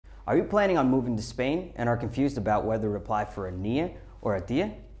Are you planning on moving to Spain and are confused about whether to apply for a NIE or a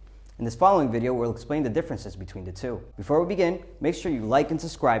DIE? In this following video, we'll explain the differences between the two. Before we begin, make sure you like and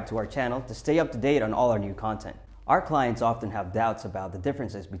subscribe to our channel to stay up to date on all our new content. Our clients often have doubts about the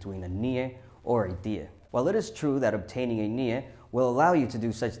differences between a NIE or a DIE. While it is true that obtaining a NIE will allow you to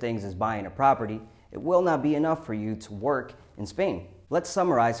do such things as buying a property, it will not be enough for you to work in Spain. Let's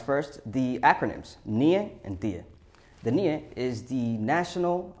summarize first the acronyms, NIE and DIE. The NIE is the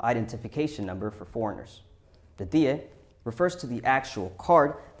National Identification Number for foreigners. The DIE refers to the actual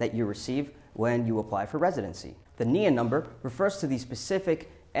card that you receive when you apply for residency. The NIE number refers to the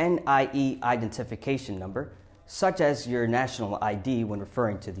specific NIE identification number, such as your national ID when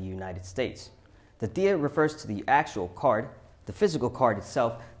referring to the United States. The DIE refers to the actual card, the physical card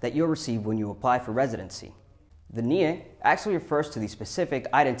itself, that you'll receive when you apply for residency. The NIE actually refers to the specific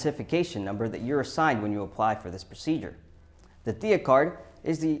identification number that you're assigned when you apply for this procedure. The DIE card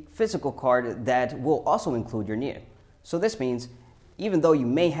is the physical card that will also include your NIE. So this means, even though you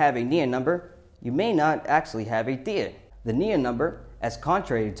may have a NIE number, you may not actually have a DIE. The NIE number, as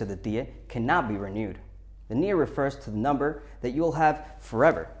contrary to the DIE, cannot be renewed. The NIE refers to the number that you will have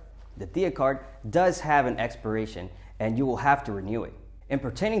forever. The DIE card does have an expiration, and you will have to renew it. In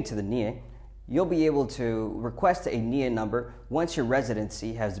pertaining to the NIE, you'll be able to request a NIE number once your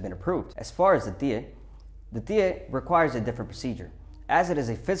residency has been approved. As far as the DIE requires a different procedure. As it is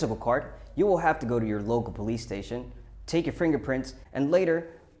a physical card, you will have to go to your local police station, take your fingerprints, and later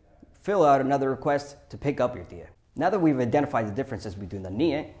fill out another request to pick up your DIE. Now that we've identified the differences between the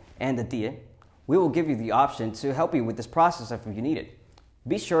NIE and the DIE, we will give you the option to help you with this process if you need it.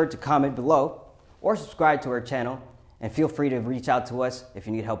 Be sure to comment below or subscribe to our channel, and feel free to reach out to us if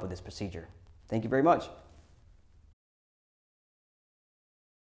you need help with this procedure. Thank you very much.